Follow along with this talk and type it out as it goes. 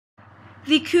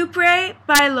The Kouprey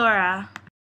by Laura.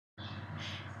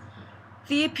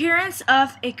 The appearance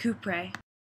of a Kouprey.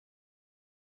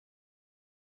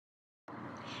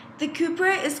 The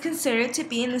Kouprey is considered to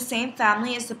be in the same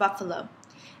family as the buffalo.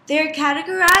 They are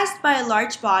categorized by a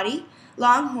large body,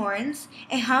 long horns,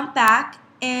 a humped back,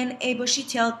 and a bushy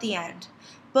tail at the end.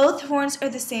 Both horns are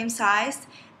the same size,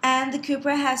 and the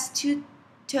Kouprey has two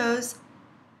toes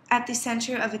at the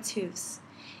center of its hooves.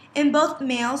 In both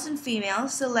males and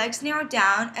females, the legs narrow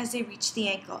down as they reach the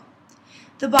ankle.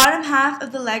 The bottom half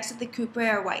of the legs of the Kouprey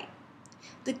are white.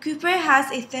 The Kouprey has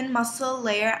a thin muscle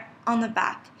layer on the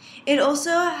back. It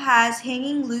also has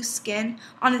hanging loose skin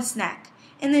on its neck,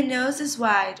 and the nose is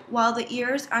wide, while the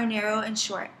ears are narrow and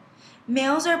short.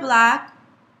 Males are black,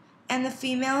 and the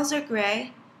females are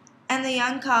gray, and the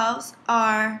young calves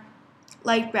are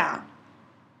light brown.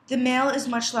 The male is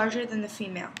much larger than the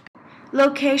female.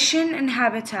 Location and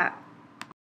habitat.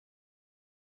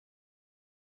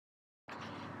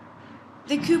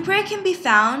 The Kouprey can be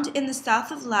found in the south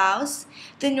of Laos,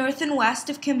 the north and west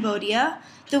of Cambodia,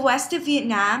 the west of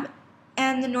Vietnam,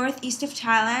 and the northeast of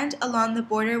Thailand along the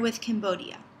border with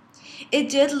Cambodia. It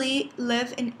did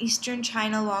live in eastern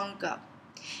China long ago.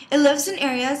 It lives in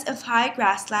areas of high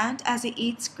grassland as it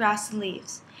eats grass and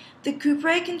leaves. The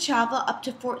Kouprey can travel up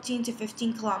to 14 to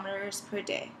 15 kilometers per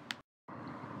day.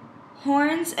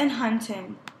 Horns and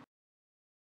hunting.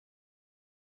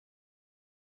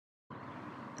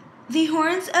 The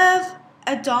horns of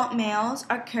adult males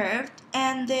are curved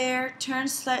and they're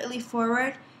turned slightly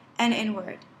forward and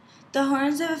inward. The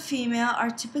horns of a female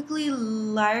are typically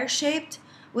lyre-shaped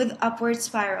with upward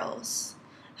spirals.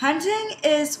 Hunting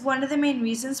is one of the main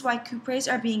reasons why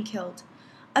Koupreys are being killed.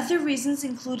 Other reasons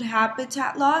include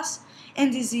habitat loss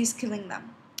and disease killing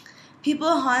them.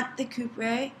 People hunt the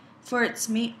Kouprey for its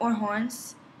meat or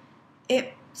horns.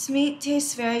 Its meat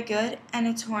tastes very good and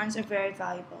its horns are very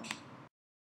valuable.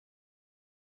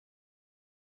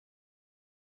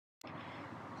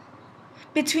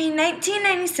 Between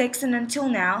 1996 and until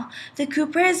now, the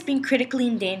Kouprey has been critically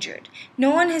endangered. No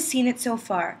one has seen it so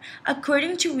far.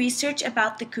 According to research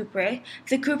about the Kouprey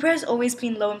has always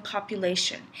been low in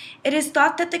population. It is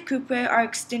thought that the Kouprey are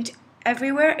extinct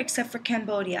everywhere except for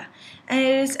Cambodia, and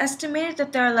it is estimated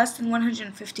that there are less than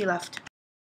 150 left.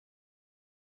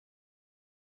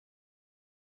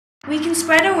 We can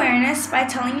spread awareness by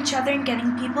telling each other and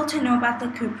getting people to know about the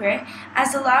Kouprey,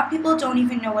 as a lot of people don't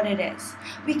even know what it is.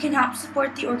 We can help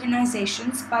support the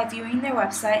organizations by viewing their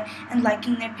website and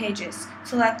liking their pages,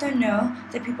 to let them know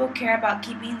that people care about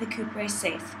keeping the Kouprey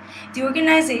safe. The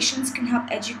organizations can help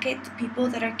educate the people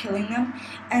that are killing them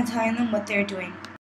and telling them what they're doing.